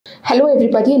Hello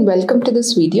everybody and welcome to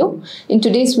this video. In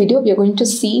today's video, we are going to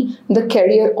see the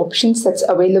career options that's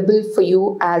available for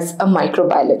you as a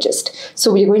microbiologist.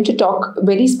 So we are going to talk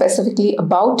very specifically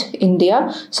about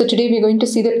India. So today we are going to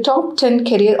see the top 10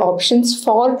 career options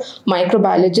for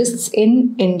microbiologists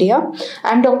in India.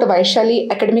 I'm Dr. Vaishali,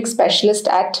 academic specialist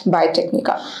at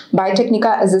Biotecnika.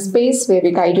 Biotecnika is a space where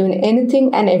we guide you in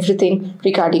anything and everything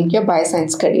regarding your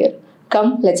bioscience career.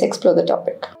 Come, let's explore the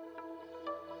topic.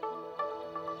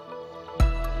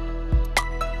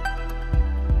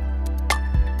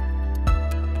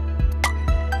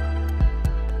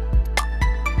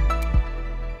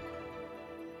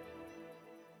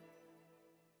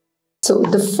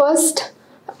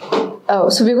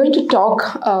 So we're going to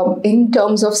talk in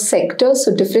terms of sectors,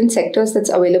 so different sectors that's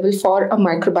available for a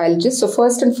microbiologist. So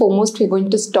first and foremost, we're going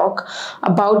to talk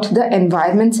about the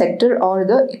environment sector or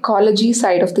the ecology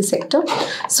side of the sector.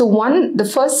 So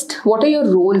what are your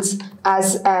roles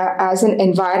as an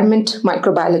environment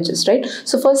microbiologist, right?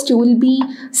 So first you will be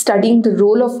studying the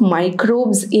role of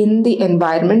microbes in the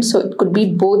environment. So it could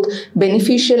be both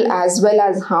beneficial as well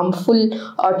as harmful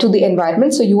to the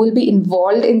environment. So you will be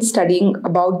involved in studying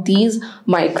about these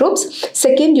microbes.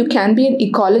 Second, you can be an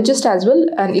ecologist as well.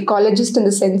 An ecologist in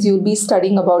the sense you will be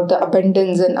studying about the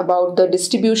abundance and about the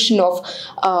distribution of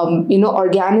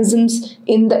organisms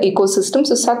in the ecosystem.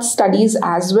 So such studies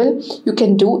as well you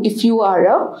can do if you are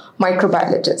a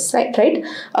microbiologist, right?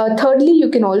 Thirdly, you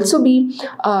can also be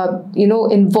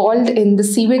involved in the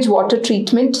sewage water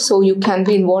treatment. So you can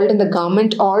be involved in the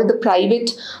government or the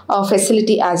private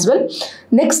facility as well.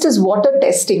 Next is water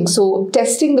testing. So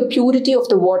testing the purity of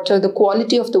the water, the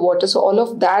quality of the water. So all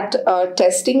of that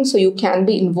testing. So you can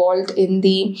be involved in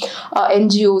the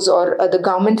NGOs or the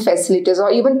government facilities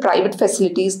or even private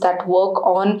facilities that work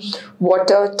on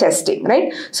water testing,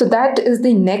 right? So that is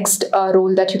the next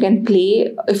role that you can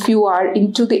play if you are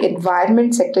into the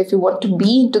environment sector, if you want to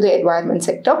be into the environment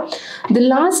sector. The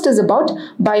last is about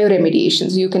bioremediation.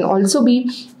 So you can also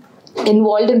be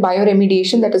involved in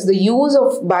bioremediation, that is the use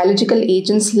of biological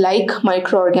agents like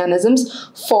microorganisms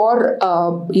for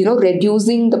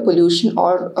reducing the pollution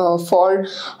or for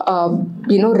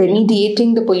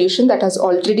remediating the pollution that has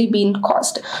already been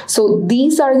caused. So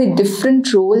these are the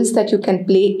different roles that you can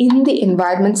play in the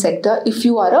environment sector if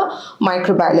you are a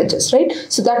microbiologist, right?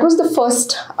 So that was the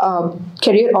first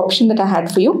career option that I had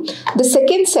for you. The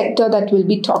second sector that we'll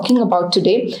be talking about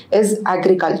today is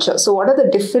agriculture. So what are the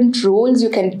different roles you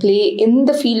can play in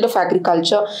the field of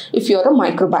agriculture if you're a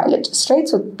microbiologist, right?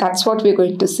 So that's what we're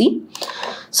going to see.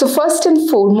 So first and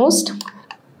foremost,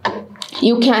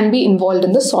 you can be involved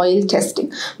in the soil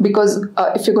testing, because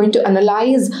if you're going to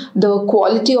analyze the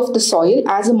quality of the soil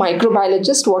as a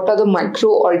microbiologist, what are the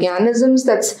microorganisms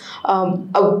that's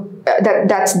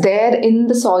there in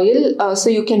the soil? So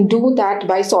you can do that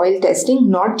by soil testing,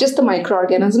 not just the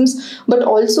microorganisms, but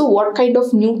also what kind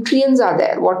of nutrients are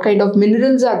there, what kind of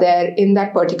minerals are there in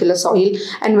that particular soil,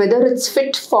 and whether it's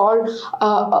fit for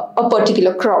a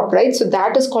particular crop, right? So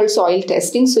that is called soil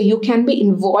testing. So you can be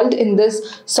involved in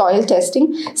this soil testing.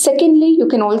 Secondly, you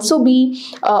can also be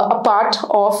a part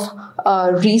of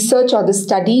research or the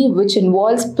study which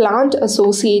involves plant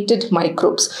associated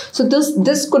microbes. So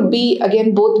this could be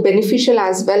again both beneficial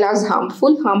as well as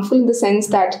harmful. Harmful in the sense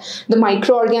that the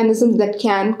microorganisms that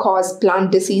can cause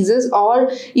plant diseases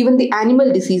or even the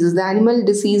animal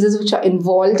diseases which are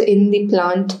involved in the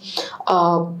plant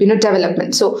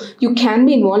development. So you can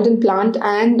be involved in plant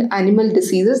and animal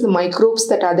diseases, the microbes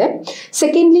that are there.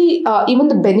 Secondly, even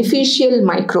the beneficial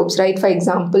microbes, right? For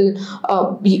example,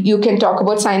 you can talk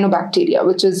about cyanobacteria,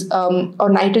 which is or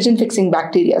nitrogen fixing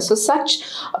bacteria. So such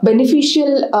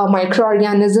beneficial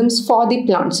microorganisms for the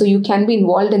plant. So you can be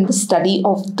involved in the study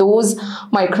of those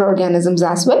microorganisms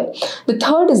as well. The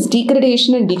third is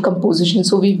degradation and decomposition.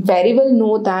 So we very well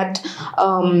know that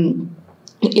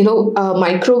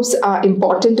microbes are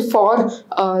important for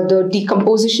the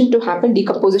decomposition to happen,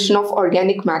 decomposition of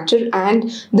organic matter,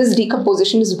 and this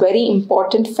decomposition is very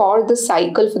important for the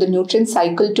cycle, for the nutrient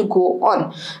cycle to go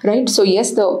on, right? So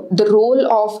yes, the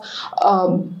role of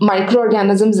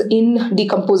microorganisms in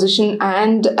decomposition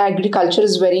and agriculture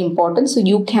is very important. So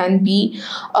you can be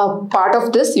a part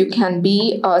of this. You can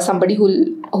be somebody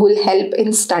who will help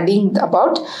in studying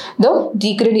about the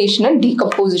degradation and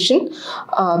decomposition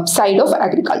side of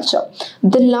agriculture.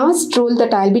 The last role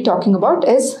that I'll be talking about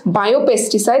is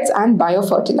biopesticides and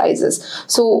biofertilizers.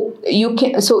 So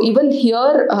even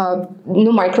here,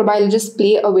 microbiologists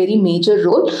play a very major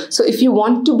role. So if you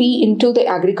want to be into the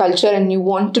agriculture and you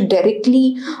want to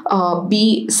directly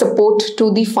be support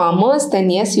to the farmers, then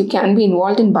yes, you can be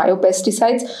involved in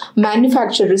biopesticides,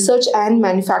 research and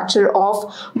manufacture of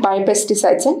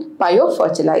biopesticides pesticides and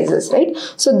biofertilizers, right?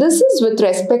 So this is with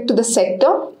respect to the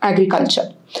sector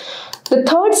agriculture. The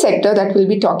third sector that we'll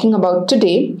be talking about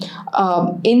today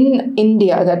in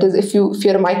India, that is if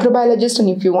you're a microbiologist and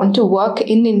if you want to work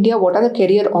in India, what are the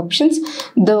career options?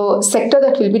 The sector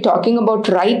that we'll be talking about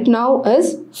right now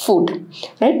is food,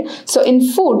 right? So in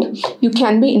food, you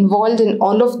can be involved in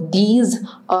all of these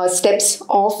steps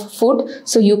of food.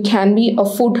 So you can be a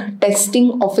food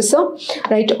testing officer,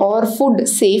 right, or food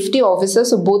safety officer.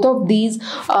 So both of these,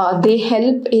 they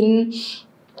help in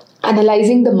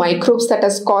analyzing the microbes that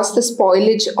has caused the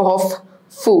spoilage of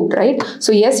food, right?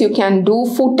 So yes, you can do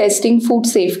food testing, food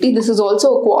safety. This is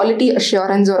also a quality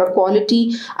assurance or a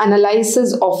quality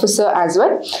analysis officer as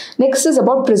well. Next is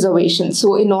about preservation.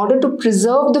 So in order to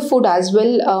preserve the food as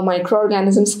well,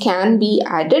 microorganisms can be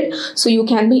added. So you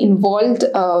can be involved.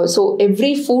 So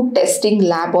every food testing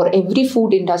lab or every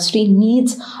food industry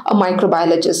needs a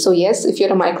microbiologist. So yes, if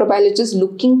you're a microbiologist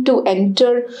looking to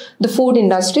enter the food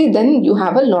industry, then you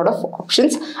have a lot of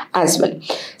options as well.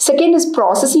 Second is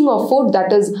processing of food.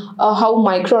 That is how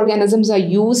microorganisms are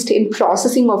used in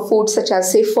processing of food, such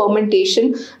as say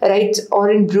fermentation, right, or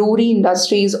in brewery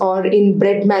industries or in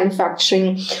bread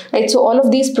manufacturing, right? So all of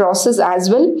these processes as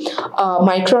well,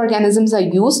 microorganisms are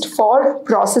used for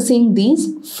processing these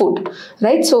food,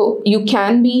 right? So you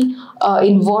can be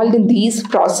involved in these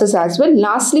processes as well.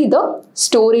 Lastly, the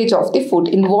storage of the food.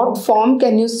 In what form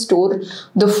can you store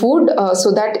the food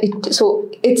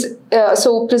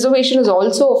so preservation is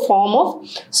also a form of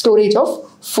storage of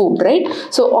food, right?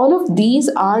 So all of these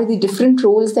are the different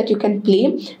roles that you can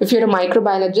play if you're a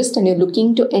microbiologist and you're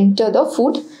looking to enter the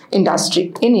food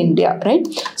industry in India, right?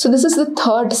 So this is the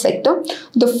third sector.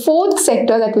 The fourth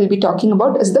sector that we'll be talking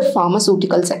about is the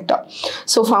pharmaceutical sector.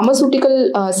 So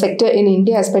pharmaceutical sector in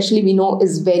India especially, we know,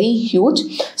 is very huge.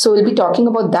 So we'll be talking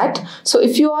about that. So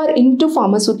if you are into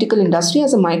pharmaceutical industry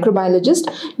as a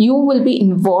microbiologist, you will be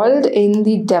involved in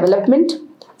the development,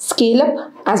 scale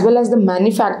up, as well as the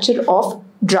manufacture of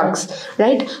drugs,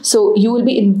 right? So you will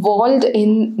be involved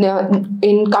in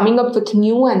coming up with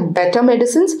new and better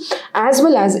medicines, as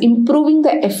well as improving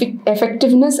the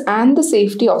effectiveness and the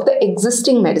safety of the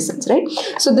existing medicines, right?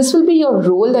 So this will be your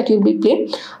role that you'll be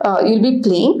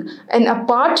playing. And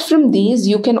apart from these,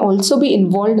 you can also be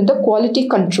involved in the quality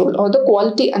control or the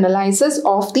quality analysis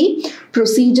of the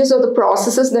procedures or the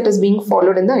processes that is being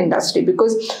followed in the industry,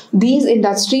 because these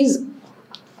industries,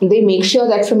 they make sure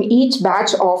that from each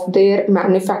batch of their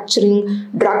manufacturing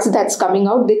drugs that's coming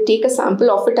out, they take a sample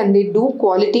of it and they do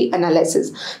quality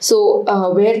analysis. So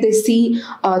where they see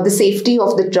the safety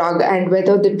of the drug and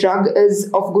whether the drug is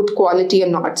of good quality or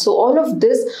not. So all of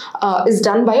this is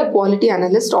done by a quality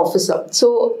analyst officer.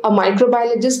 So a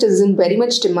microbiologist is in very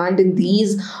much demand in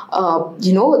these,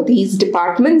 these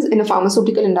departments in a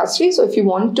pharmaceutical industry. So if you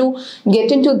want to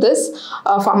get into this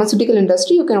pharmaceutical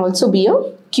industry, you can also be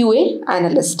a QA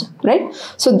analyst, right?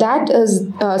 So that is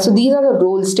so these are the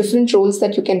roles, different roles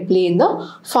that you can play in the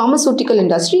pharmaceutical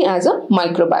industry as a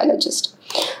microbiologist,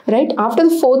 right? After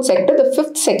the fourth sector, the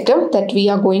fifth sector that we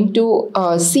are going to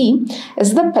see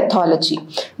is the pathology.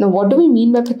 Now, what do we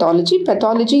mean by pathology?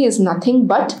 Pathology is nothing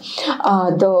but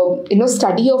the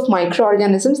study of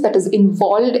microorganisms that is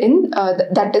involved in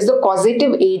that is the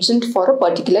causative agent for a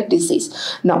particular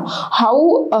disease. Now,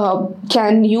 how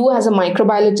can you as a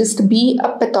microbiologist be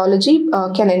a pathology,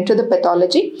 can enter the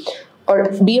pathology or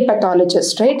be a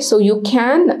pathologist, right? So you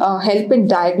can help in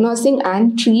diagnosing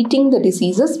and treating the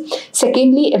diseases.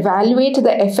 Secondly, evaluate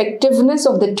the effectiveness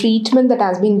of the treatment that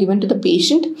has been given to the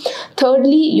patient.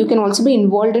 Thirdly, you can also be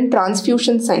involved in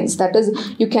transfusion science. That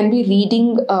is, you can be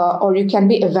reading or you can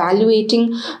be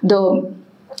evaluating the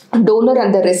donor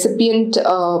and the recipient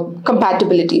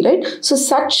compatibility, right? So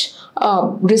such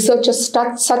research,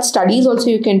 such studies also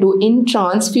you can do in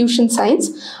transfusion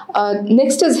science.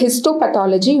 Next is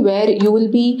histopathology, where you will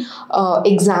be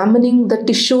examining the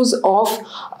tissues of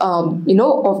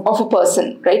a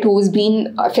person, right, who has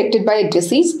been affected by a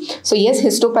disease. So yes,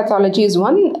 histopathology is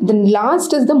one. Then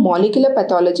last is the molecular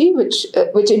pathology, which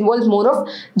involves more of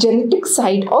genetic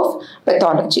side of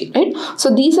pathology, right?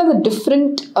 So these are the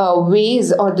different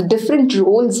ways or the different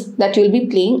roles that you'll be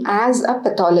playing as a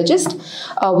pathologist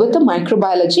with a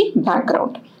microbiology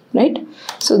background, right?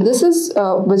 So this is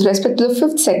with respect to the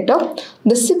fifth sector.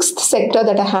 The sixth sector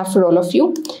that I have for all of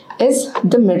you is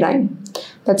the marine.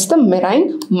 That's the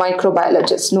marine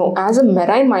microbiologist. Now, as a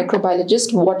marine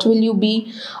microbiologist, what will you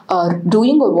be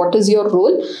doing, or what is your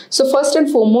role? So first and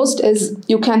foremost is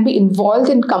you can be involved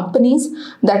in companies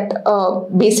that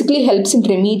basically helps in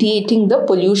remediating the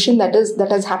pollution that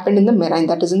has happened in the marine,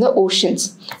 that is in the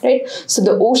oceans, right? So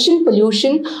the ocean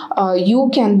pollution,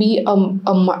 you can be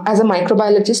as a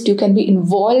microbiologist, you can be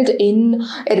involved in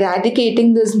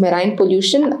eradicating this marine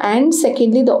pollution, and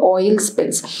secondly the oil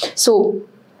spills. So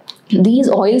these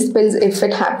oil spills, if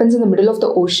it happens in the middle of the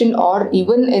ocean or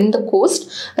even in the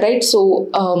coast, right? So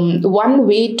one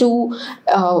way to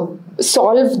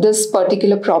solve this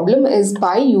particular problem is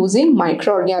by using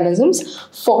microorganisms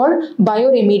for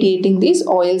bioremediating these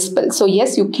oil spills. So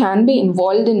yes, you can be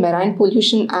involved in marine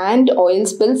pollution and oil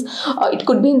spills. It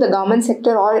could be in the government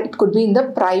sector, or it could be in the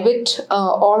private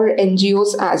or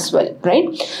NGOs as well, right?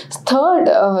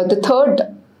 The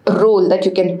third role that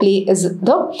you can play is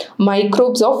the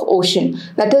microbes of ocean.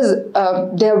 That is,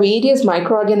 there are various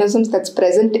microorganisms that's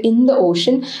present in the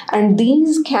ocean, and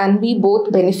these can be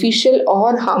both beneficial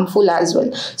or harmful as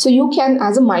well. So you can,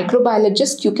 as a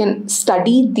microbiologist, you can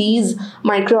study these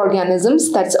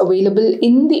microorganisms that's available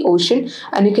in the ocean,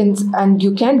 and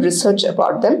you can research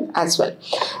about them as well.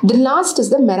 The last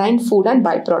is the marine food and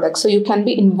byproducts. So you can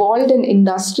be involved in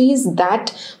industries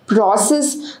that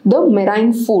process the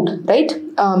marine food, right?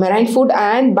 Marine food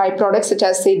and byproducts such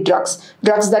as, say, drugs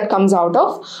that comes out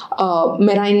of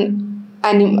marine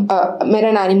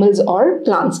animals or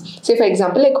plants. Say, for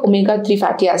example, like omega-3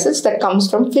 fatty acids that comes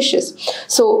from fishes.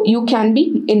 So you can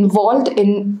be involved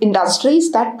in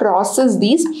industries that process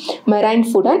these marine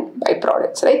food and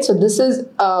byproducts, right? So this is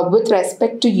with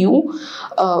respect to you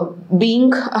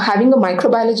having a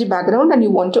microbiology background and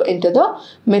you want to enter the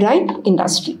marine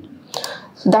industry.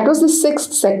 That was the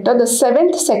sixth sector. The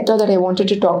seventh sector that I wanted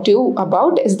to talk to you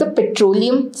about is the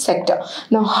petroleum sector.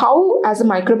 Now, how as a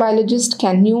microbiologist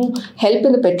can you help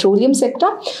in the petroleum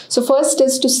sector? So first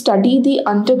is to study the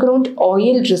underground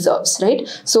oil reserves, right?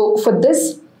 So for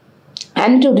this,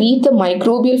 and to read the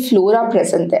microbial flora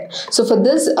present there. So for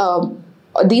this,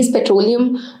 these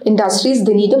petroleum industries,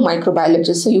 they need a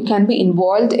microbiologist. So you can be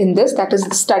involved in this, that is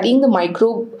studying the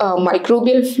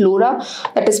microbial flora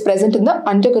that is present in the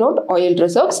underground oil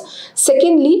reserves.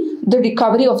 Secondly, the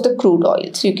recovery of the crude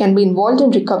oil. So you can be involved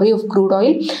in recovery of crude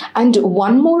oil. And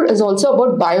one more is also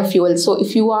about biofuel. So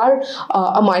if you are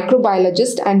a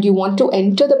microbiologist and you want to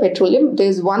enter the petroleum,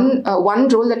 there's one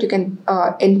role that you can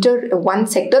enter, one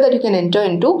sector that you can enter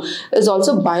into is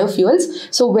also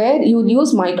biofuels. So where you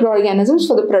use microorganisms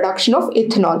for the production of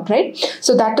ethanol, right?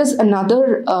 So that is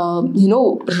another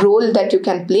role that you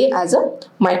can play as a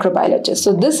microbiologist.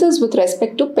 So this is with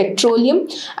respect to petroleum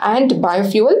and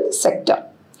biofuel sector,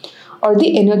 or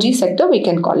the energy sector we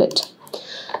can call it.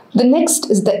 The next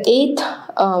is the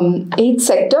eighth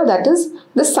sector, that is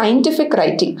the scientific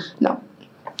writing. Now,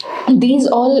 these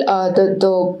all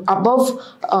the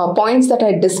above points that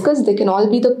I discussed, they can all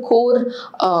be the core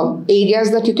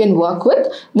areas that you can work with.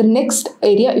 The next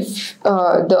area, if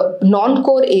the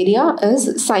non-core area,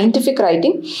 is scientific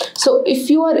writing. So if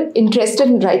you are interested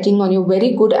in writing, or you're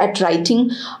very good at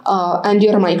writing, and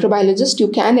you're a microbiologist, you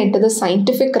can enter the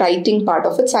scientific writing part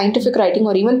of it, scientific writing,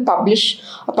 or even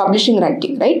publishing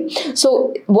writing, right?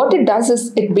 So what it does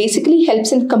is it basically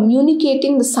helps in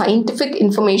communicating the scientific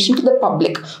information to the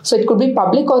public. So it could be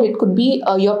public, or it could be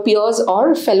your peers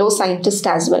or fellow scientists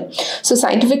as well. So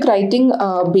scientific writing,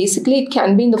 basically it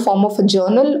can be in the form of a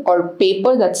journal or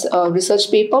paper, that's a research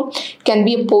paper. It can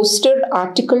be a poster,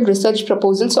 article, research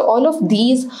proposal. So all of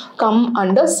these come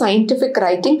under scientific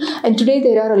writing. And today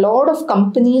there are a lot of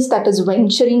companies that is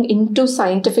venturing into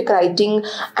scientific writing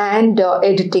and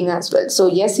editing as well. So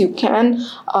yes, you can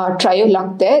try your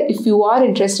luck there if you are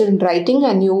interested in writing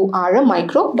and you are a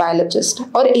microbiologist,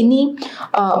 or any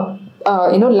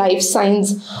life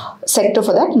science sector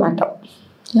for that matter.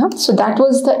 Yeah, so that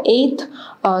was the eighth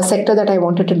sector that I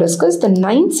wanted to discuss. The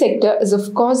ninth sector is,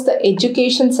 of course, the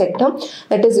education sector.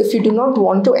 That is, if you do not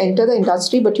want to enter the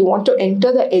industry, but you want to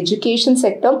enter the education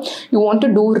sector, you want to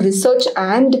do research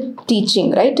and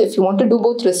teaching, right? If you want to do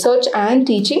both research and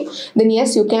teaching, then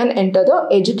yes, you can enter the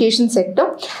education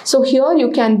sector. So here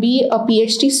you can be a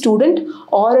PhD student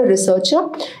or a researcher.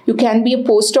 You can be a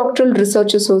postdoctoral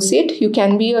research associate. You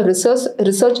can be a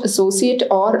research associate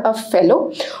or a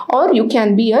fellow, or you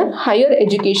can be a higher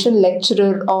education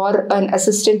lecturer or an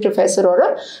assistant professor or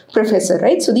a professor,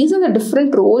 right? So these are the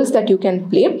different roles that you can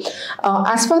play.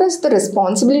 As far as the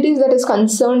responsibilities that is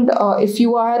concerned, if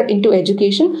you are into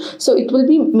education, so it will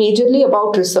be majorly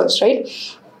about research, right?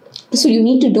 So you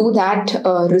need to do that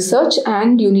research,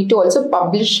 and you need to also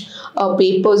publish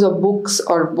papers or books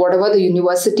or whatever the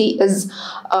university is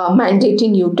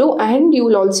mandating you to, and you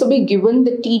will also be given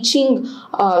the teaching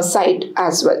side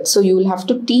as well. So you will have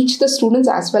to teach the students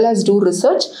as well as do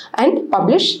research and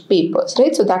publish papers,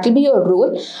 right? So that will be your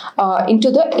role into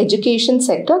the education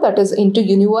sector, that is into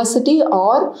university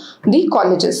or the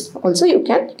colleges also you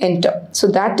can enter. So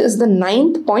that is the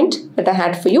 9th point that I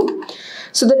had for you.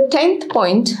 So the 10th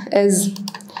point is,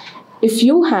 if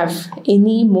you have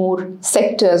any more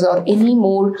sectors or any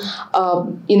more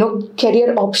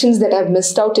career options that I've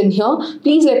missed out in here,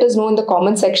 please let us know in the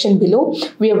comment section below.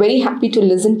 We are very happy to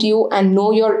listen to you and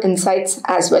know your insights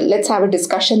as well. Let's have a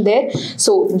discussion there.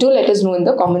 So do let us know in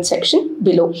the comment section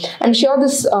below. I'm sure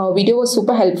this video was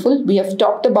super helpful. We have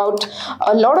talked about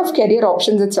a lot of career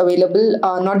options that's available,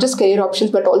 not just career options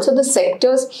but also the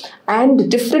sectors and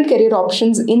different career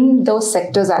options in those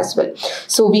sectors as well.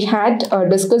 So we had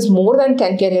discussed more than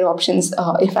 10 career options,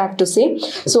 if I have to say.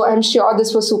 So I'm sure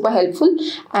this was super helpful,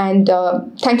 and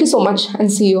thank you so much,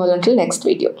 and see you all until next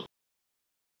video.